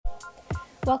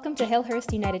Welcome to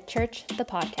Hillhurst United Church, the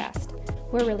podcast.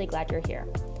 We're really glad you're here.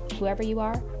 Whoever you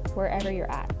are, wherever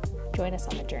you're at, join us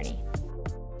on the journey.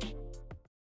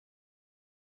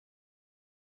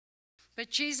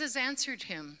 But Jesus answered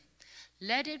him,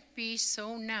 "Let it be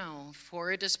so now,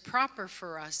 for it is proper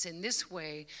for us in this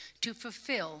way to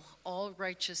fulfill all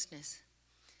righteousness."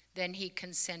 Then he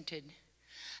consented.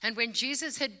 And when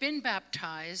Jesus had been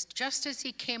baptized, just as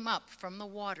he came up from the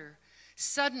water,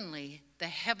 suddenly the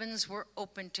heavens were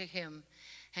opened to him,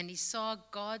 and he saw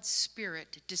God's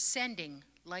Spirit descending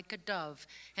like a dove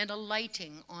and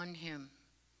alighting on him.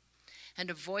 And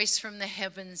a voice from the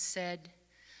heavens said,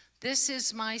 "This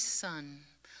is my Son,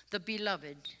 the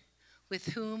beloved,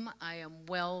 with whom I am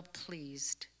well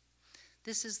pleased."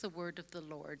 This is the word of the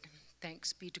Lord.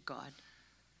 Thanks be to God.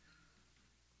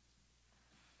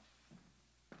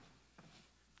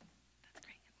 That's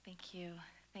great. Thank you.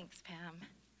 Thanks, Pam.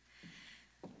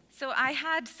 So I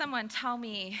had someone tell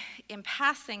me in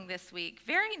passing this week,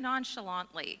 very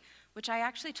nonchalantly, which I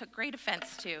actually took great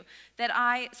offense to, that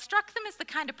I struck them as the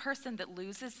kind of person that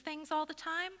loses things all the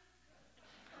time.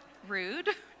 Rude.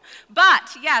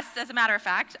 But yes, as a matter of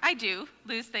fact, I do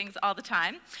lose things all the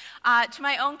time. To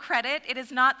my own credit, it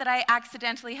is not that I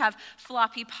accidentally have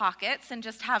floppy pockets and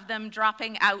just have them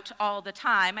dropping out all the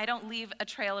time. I don't leave a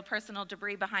trail of personal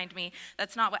debris behind me.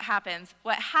 That's not what happens.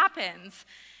 What happens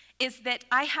is that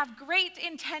I have great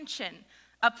intention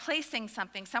of placing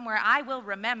something somewhere I will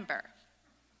remember.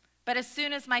 But as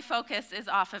soon as my focus is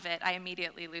off of it, I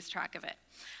immediately lose track of it.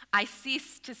 I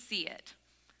cease to see it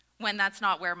when that's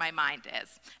not where my mind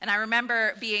is. And I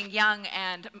remember being young,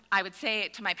 and I would say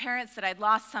to my parents that I'd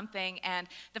lost something, and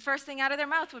the first thing out of their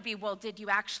mouth would be, "Well, did you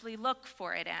actually look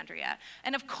for it, Andrea?"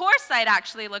 And of course I'd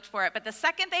actually looked for it, but the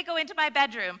second they go into my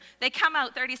bedroom, they come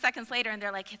out 30 seconds later and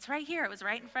they're like, "It's right here, it was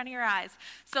right in front of your eyes."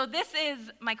 So this is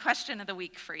my question of the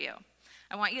week for you.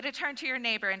 I want you to turn to your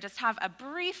neighbor and just have a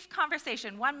brief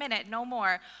conversation, 1 minute, no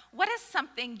more. What is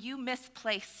something you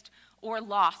misplaced or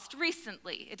lost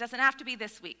recently? It doesn't have to be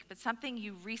this week, but something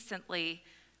you recently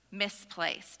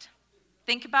misplaced.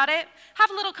 Think about it. Have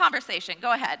a little conversation.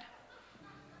 Go ahead.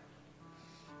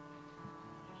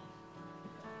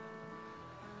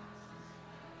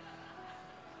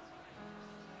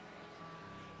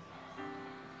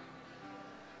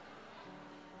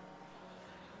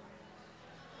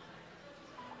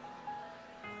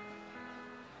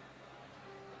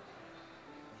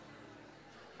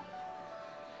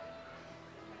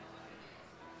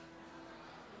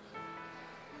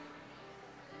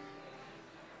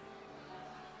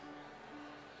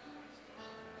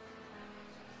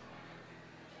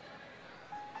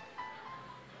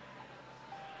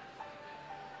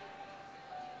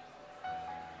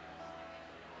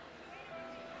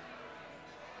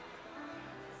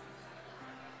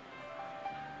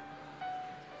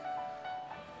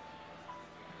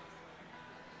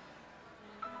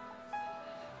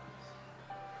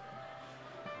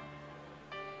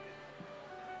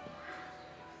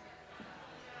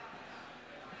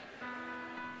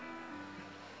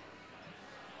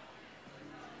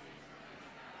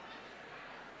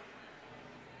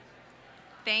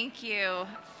 Thank you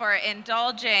for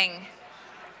indulging.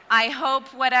 I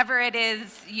hope whatever it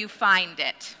is, you find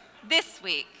it this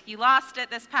week. You lost it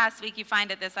this past week, you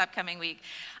find it this upcoming week.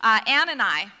 Anne and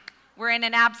I were in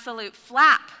an absolute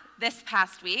flap this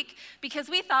past week because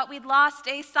we thought we'd lost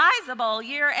a sizable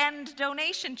year-end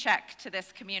donation check to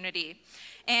this community.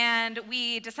 And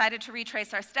we decided to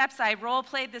retrace our steps. I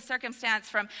role-played the circumstance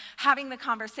from having the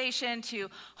conversation to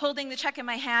holding the check in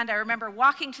my hand. I remember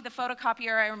walking to the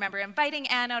photocopier. I remember inviting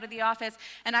Anne out of the office.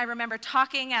 And I remember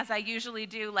talking, as I usually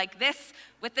do, like this,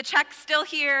 with the check still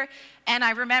here. And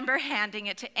I remember handing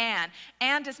it to Anne.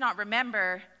 Anne does not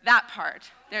remember that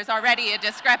part. There's already a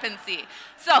discrepancy.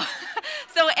 So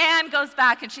Anne goes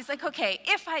back and she's like, "Okay,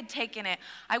 if I'd taken it,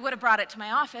 I would have brought it to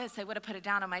my office. I would have put it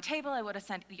down on my table. I would have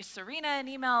sent Serena an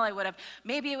email.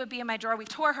 Maybe it would be in my drawer." We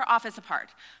tore her office apart.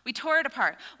 We tore it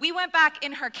apart. We went back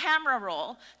in her camera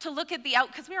roll to look at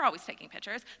because we were always taking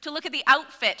pictures, to look at the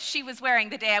outfit she was wearing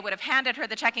the day I would have handed her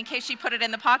the check in case she put it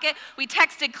in the pocket. We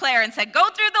texted Claire and said, "Go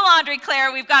through the laundry,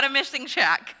 Claire. We've got a missing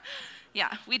check."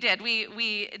 Yeah, we did.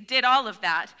 We did all of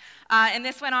that. And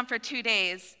this went on for 2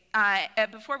 days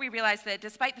before we realized that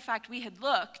despite the fact we had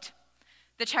looked,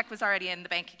 the check was already in the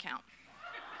bank account.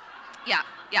 Yeah.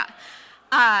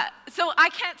 So I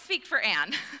can't speak for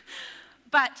Anne,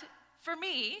 but for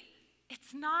me,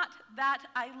 it's not that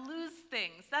I lose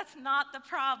things. That's not the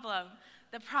problem.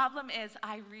 The problem is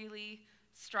I really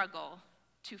struggle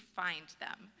to find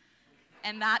them.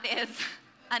 And that is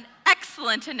an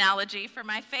excellent analogy for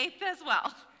my faith as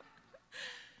well.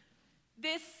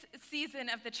 This season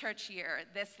of the church year,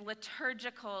 this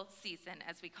liturgical season,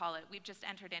 as we call it, we've just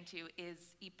entered into,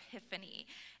 is Epiphany.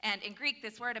 And in Greek,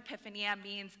 this word epiphania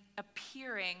means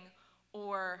appearing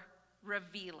or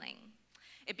revealing.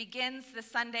 It begins the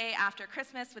Sunday after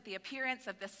Christmas with the appearance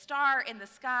of the star in the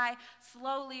sky,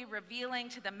 slowly revealing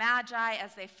to the Magi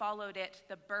as they followed it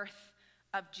the birth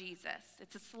of Jesus.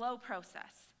 It's a slow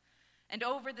process. And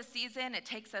over the season, it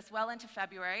takes us well into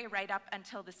February, right up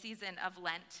until the season of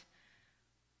Lent,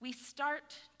 we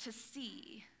start to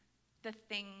see the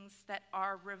things that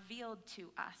are revealed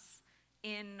to us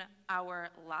in our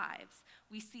lives.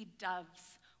 We see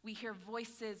doves. We hear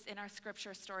voices in our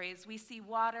scripture stories. We see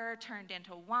water turned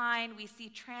into wine. We see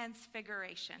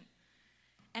transfiguration.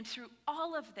 And through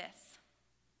all of this,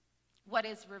 what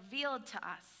is revealed to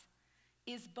us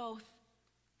is both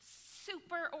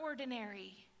super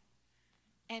ordinary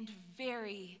and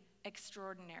very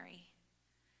extraordinary.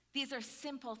 These are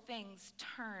simple things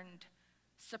turned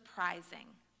surprising.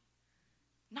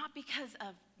 Not because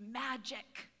of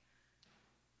magic,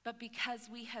 but because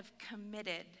we have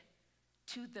committed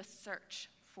to the search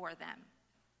for them.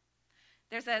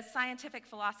 There's a scientific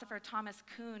philosopher, Thomas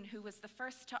Kuhn, who was the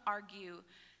first to argue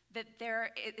that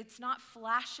it's not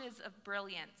flashes of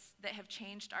brilliance that have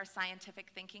changed our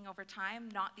scientific thinking over time,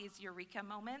 not these eureka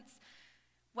moments.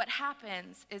 What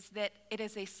happens is that it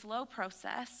is a slow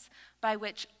process by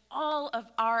which all of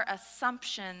our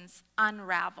assumptions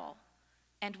unravel,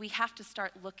 and we have to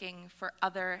start looking for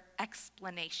other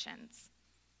explanations.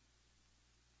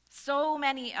 So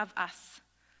many of us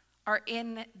are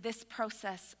in this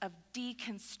process of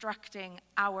deconstructing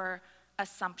our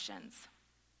assumptions.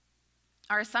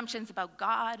 Our assumptions about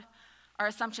God, our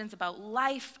assumptions about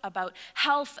life, about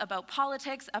health, about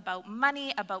politics, about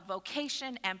money, about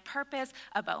vocation and purpose,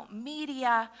 about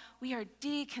media. We are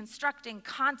deconstructing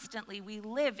constantly. We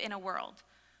live in a world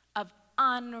of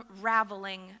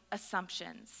unraveling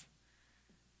assumptions.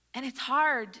 And it's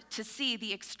hard to see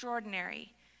the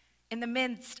extraordinary in the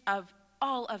midst of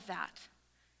all of that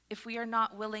if we are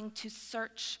not willing to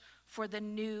search for the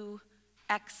new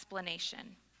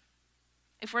explanation.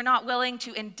 If we're not willing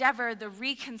to endeavor the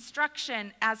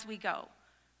reconstruction as we go,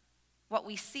 what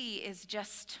we see is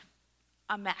just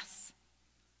a mess.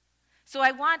 So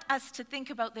I want us to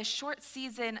think about this short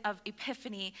season of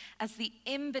Epiphany as the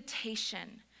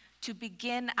invitation to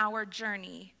begin our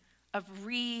journey of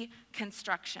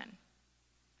reconstruction.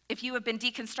 If you have been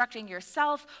deconstructing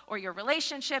yourself or your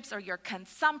relationships or your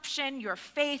consumption, your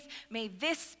faith, may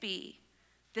this be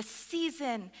the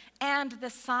season and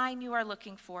the sign you are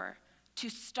looking for to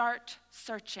start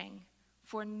searching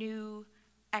for new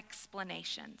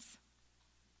explanations.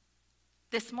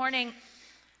 This morning,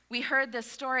 we heard the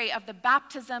story of the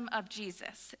baptism of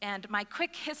Jesus, and my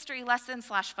quick history lesson /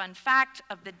 fun fact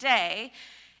of the day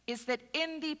is that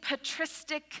in the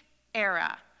patristic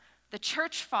era, the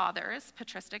church fathers,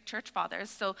 patristic church fathers,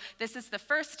 so this is the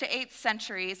 1st to 8th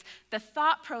centuries, the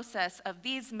thought process of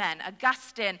these men,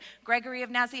 Augustine, Gregory of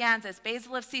Nazianzus,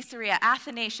 Basil of Caesarea,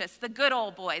 Athanasius, the good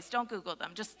old boys, don't Google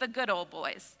them, just the good old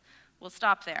boys. We'll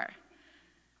stop there.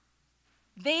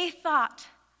 They thought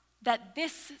that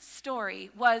this story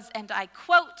was, and I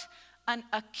quote, an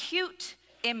acute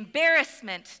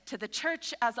embarrassment to the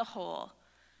church as a whole,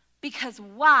 because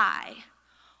why?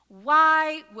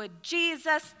 Why would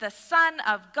Jesus, the Son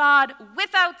of God,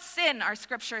 without sin, our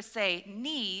scriptures say,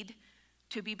 need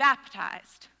to be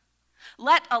baptized?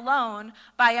 Let alone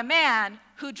by a man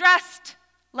who dressed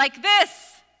like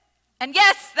this. And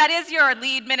yes, that is your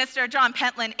lead minister, John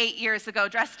Pentland, 8 years ago,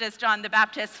 dressed as John the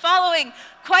Baptist, following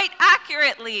quite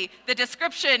accurately the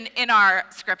description in our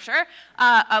scripture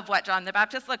of what John the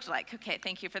Baptist looked like. Okay,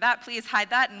 thank you for that. Please hide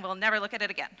that and we'll never look at it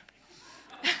again.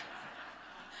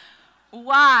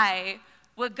 Why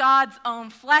would God's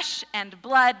own flesh and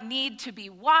blood need to be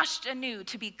washed anew,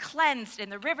 to be cleansed in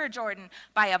the River Jordan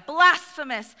by a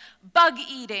blasphemous,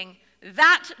 bug-eating,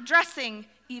 that dressing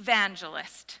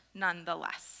evangelist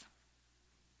nonetheless?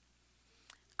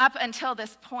 Up until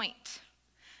this point,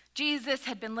 Jesus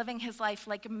had been living his life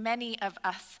like many of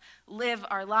us live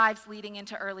our lives leading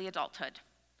into early adulthood.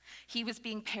 He was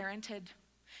being parented.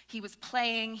 He was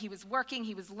playing, he was working,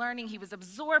 he was learning, he was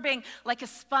absorbing like a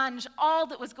sponge all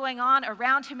that was going on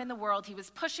around him in the world. He was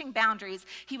pushing boundaries,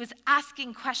 he was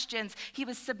asking questions, he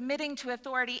was submitting to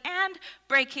authority and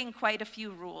breaking quite a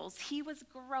few rules. He was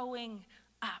growing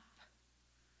up.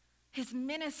 His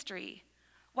ministry,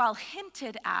 while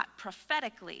hinted at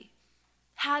prophetically,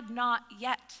 had not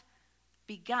yet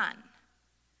begun.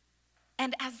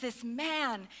 And as this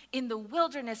man in the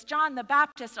wilderness, John the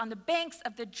Baptist, on the banks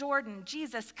of the Jordan,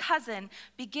 Jesus' cousin,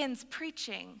 begins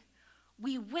preaching,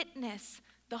 we witness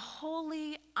the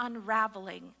holy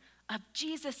unraveling of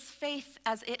Jesus' faith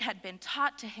as it had been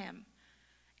taught to him,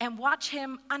 and watch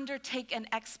him undertake an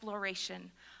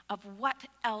exploration of what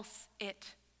else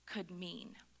it could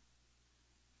mean.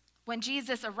 When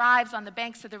Jesus arrives on the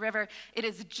banks of the river, it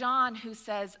is John who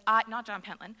says, not John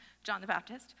Pentland, John the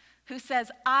Baptist, who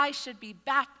says, "I should be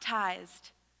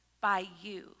baptized by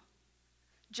you."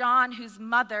 John, whose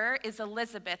mother is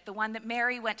Elizabeth, the one that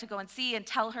Mary went to go and see and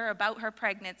tell her about her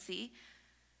pregnancy,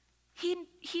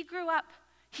 he grew up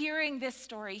hearing this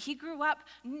story. He grew up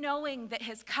knowing that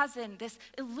his cousin, this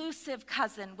elusive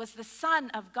cousin, was the Son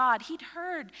of God. He'd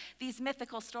heard these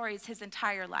mythical stories his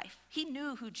entire life. He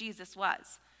knew who Jesus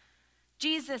was.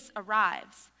 Jesus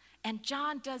arrives, and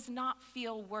John does not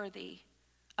feel worthy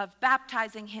of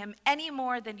baptizing him any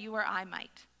more than you or I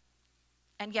might.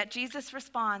 And yet Jesus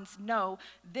responds, "No,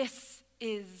 this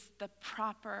is the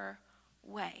proper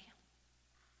way."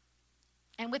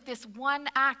 And with this one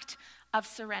act of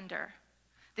surrender,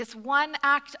 this one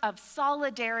act of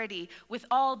solidarity with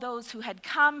all those who had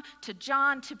come to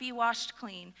John to be washed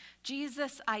clean,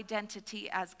 Jesus' identity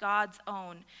as God's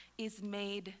own is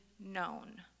made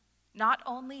known, not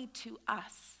only to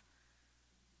us,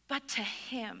 but to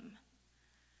him.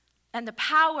 And the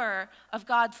power of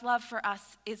God's love for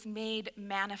us is made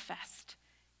manifest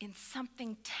in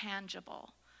something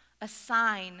tangible, a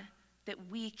sign that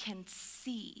we can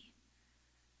see.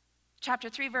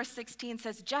 Chapter 3, verse 16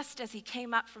 says, "Just as he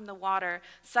came up from the water,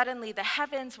 suddenly the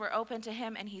heavens were opened to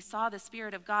him, and he saw the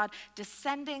Spirit of God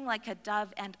descending like a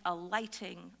dove and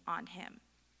alighting on him."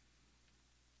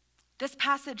 This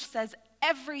passage says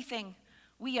everything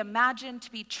we imagine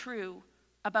to be true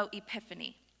about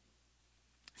Epiphany.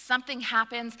 Something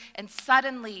happens, and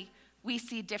suddenly we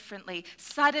see differently.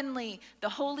 Suddenly, the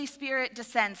Holy Spirit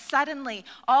descends. Suddenly,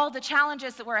 all the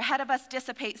challenges that were ahead of us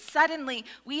dissipate. Suddenly,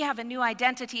 we have a new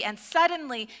identity. And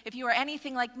suddenly, if you are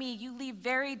anything like me, you leave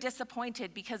very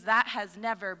disappointed because that has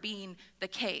never been the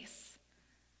case.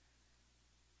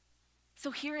 So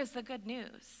here is the good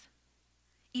news.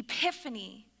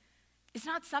 Epiphany is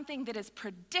not something that is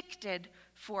predicted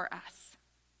for us.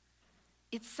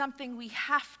 It's something we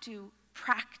have to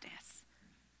practice.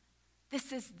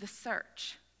 This is the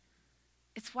search.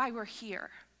 It's why we're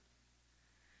here.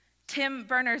 Tim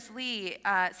Berners-Lee,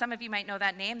 some of you might know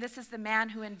that name. This is the man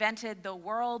who invented the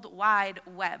World Wide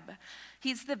Web.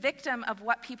 He's the victim of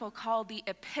what people call the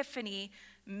Epiphany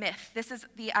myth. This is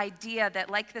the idea that,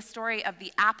 like the story of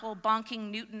the apple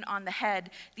bonking Newton on the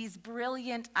head, these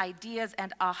brilliant ideas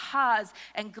and ahas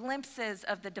and glimpses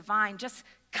of the divine just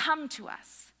come to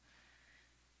us.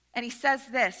 And he says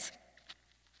this.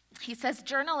 He says,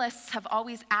 "Journalists have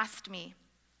always asked me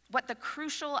what the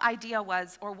crucial idea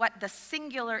was or what the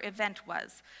singular event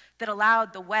was that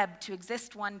allowed the web to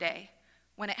exist one day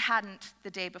when it hadn't the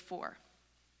day before.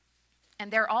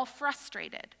 And they're all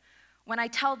frustrated when I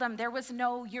tell them there was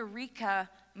no eureka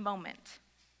moment.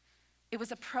 It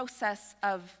was a process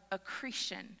of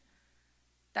accretion.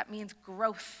 That means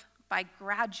growth by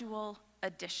gradual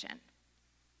addition."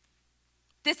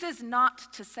 This is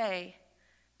not to say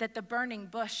that the burning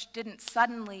bush didn't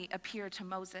suddenly appear to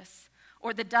Moses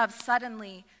or the dove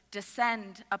suddenly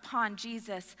descend upon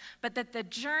Jesus, but that the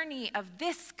journey of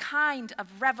this kind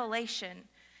of revelation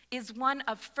is one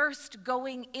of first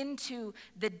going into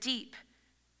the deep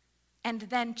and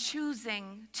then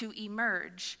choosing to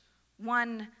emerge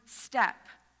one step,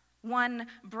 one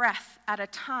breath at a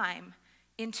time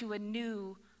into a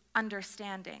new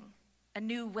understanding, a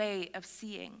new way of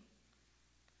seeing.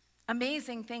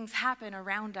 Amazing things happen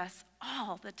around us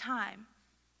all the time.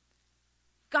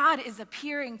 God is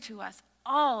appearing to us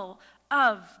all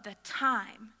of the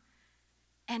time,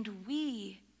 and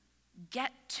we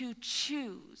get to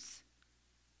choose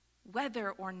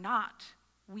whether or not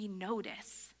we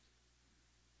notice.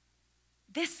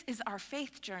 This is our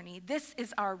faith journey. This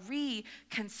is our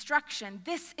reconstruction.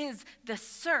 This is the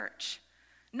search.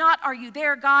 Not, "Are you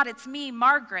there, God? It's me,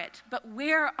 Margaret." But,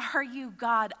 "Where are you,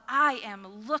 God? I am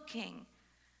looking."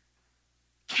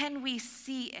 Can we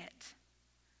see it?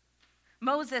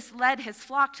 Moses led his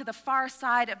flock to the far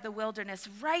side of the wilderness,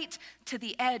 right to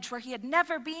the edge where he had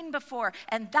never been before,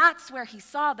 and that's where he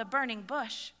saw the burning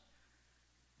bush.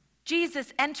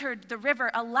 Jesus entered the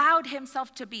river, allowed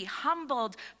himself to be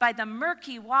humbled by the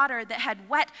murky water that had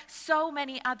wet so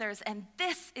many others, and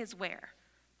this is where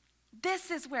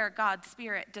God's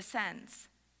Spirit descends.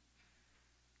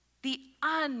 The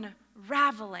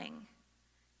unraveling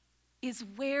is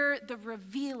where the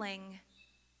revealing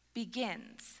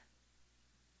begins.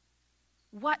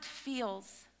 What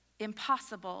feels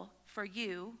impossible for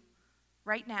you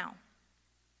right now?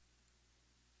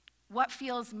 What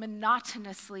feels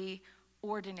monotonously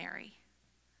ordinary?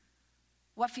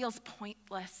 What feels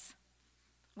pointless?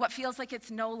 What feels like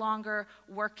it's no longer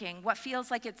working? What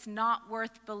feels like it's not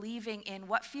worth believing in?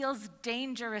 What feels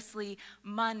dangerously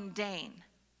mundane?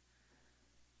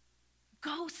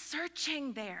 Go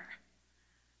searching there.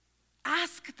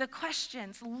 Ask the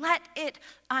questions. Let it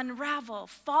unravel.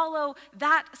 Follow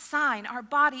that sign. Our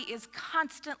body is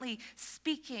constantly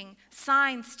speaking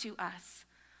signs to us.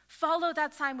 Follow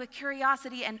that sign with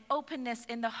curiosity and openness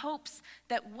in the hopes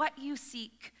that what you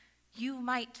seek, you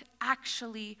might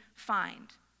actually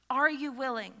find. Are you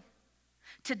willing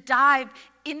to dive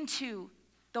into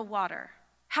the water,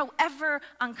 however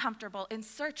uncomfortable, in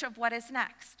search of what is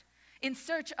next? In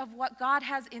search of what God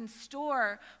has in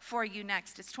store for you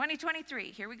next. It's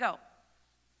 2023. Here we go.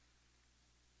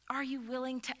 Are you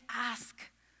willing to ask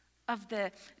of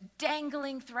the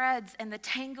dangling threads and the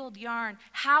tangled yarn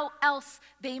how else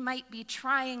they might be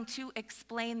trying to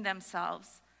explain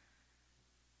themselves?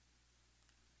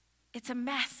 It's a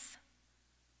mess,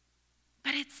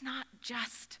 but it's not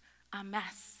just a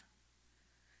mess.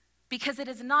 Because it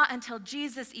is not until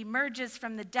Jesus emerges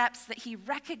from the depths that he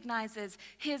recognizes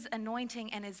his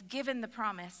anointing and is given the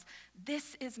promise,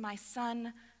 "This is my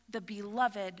Son, the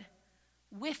beloved,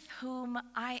 with whom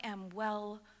I am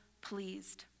well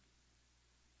pleased."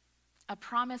 A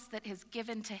promise that is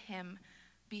given to him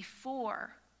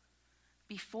before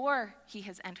he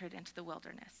has entered into the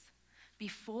wilderness,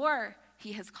 before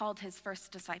he has called his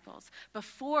first disciples,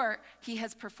 before he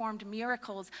has performed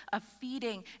miracles of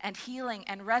feeding and healing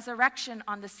and resurrection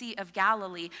on the Sea of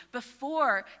Galilee,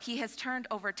 before he has turned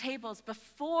over tables,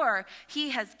 before he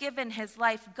has given his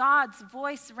life, God's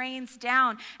voice rains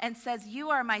down and says, "You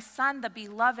are my Son, the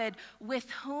beloved, with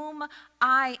whom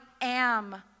I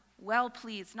am well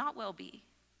pleased," not will be.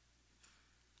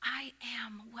 I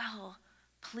am well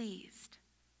pleased.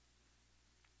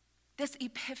 This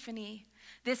epiphany,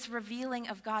 this revealing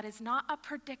of God is not a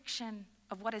prediction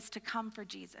of what is to come for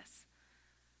Jesus,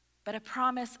 but a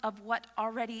promise of what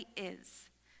already is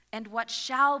and what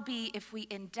shall be if we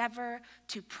endeavor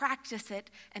to practice it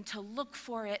and to look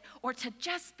for it or to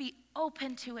just be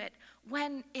open to it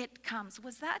when it comes.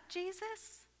 Was that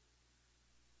Jesus?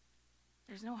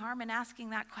 There's no harm in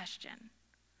asking that question.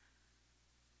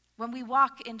 When we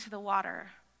walk into the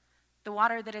water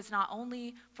that is not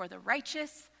only for the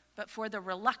righteous, but for the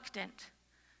reluctant,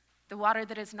 the water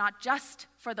that is not just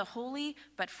for the holy,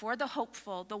 but for the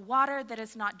hopeful, the water that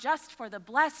is not just for the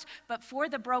blessed, but for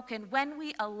the broken, when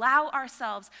we allow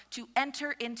ourselves to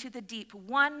enter into the deep,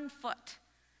 one foot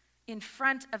in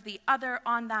front of the other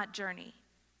on that journey,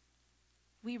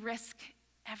 we risk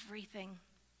everything.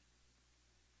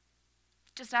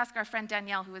 Just ask our friend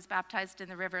Danielle, who was baptized in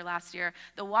the river last year.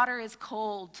 The water is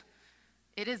cold.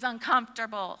 It is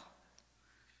uncomfortable.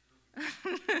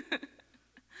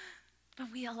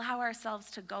 But we allow ourselves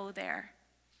to go there,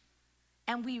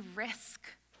 and we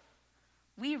risk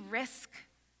the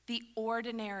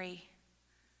ordinary: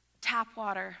 tap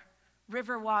water,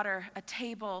 river water, a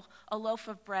table, a loaf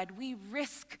of bread. We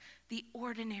risk the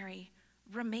ordinary,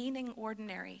 remaining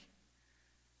ordinary.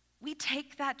 We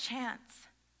take that chance.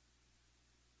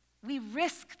 We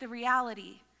risk the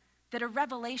reality that a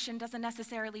revelation doesn't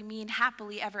necessarily mean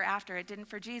happily ever after. It didn't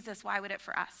for Jesus, why would it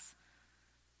for us?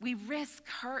 We risk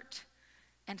hurt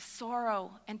and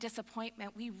sorrow and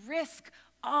disappointment. We risk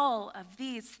all of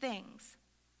these things.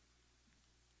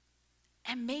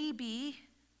 And maybe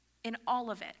in all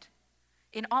of it,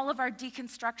 in all of our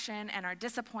deconstruction and our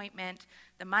disappointment,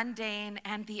 the mundane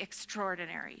and the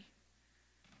extraordinary,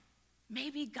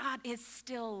 maybe God is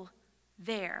still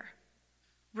there,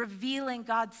 revealing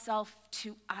God's self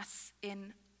to us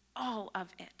in all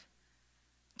of it,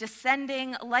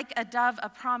 descending like a dove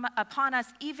upon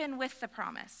us, even with the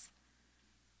promise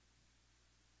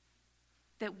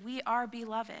that we are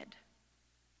beloved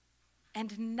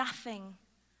and nothing.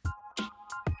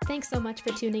 Thanks so much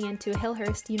for tuning in to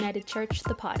Hillhurst United Church,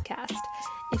 the podcast.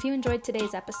 If you enjoyed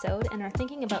today's episode and are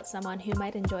thinking about someone who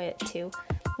might enjoy it too,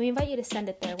 we invite you to send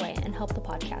it their way and help the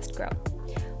podcast grow.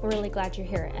 We're really glad you're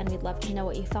here, and we'd love to know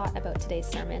what you thought about today's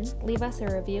sermon. Leave us a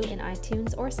review in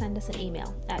iTunes or send us an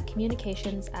email at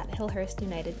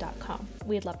communications@hillhurstunited.com.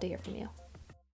 We'd love to hear from you.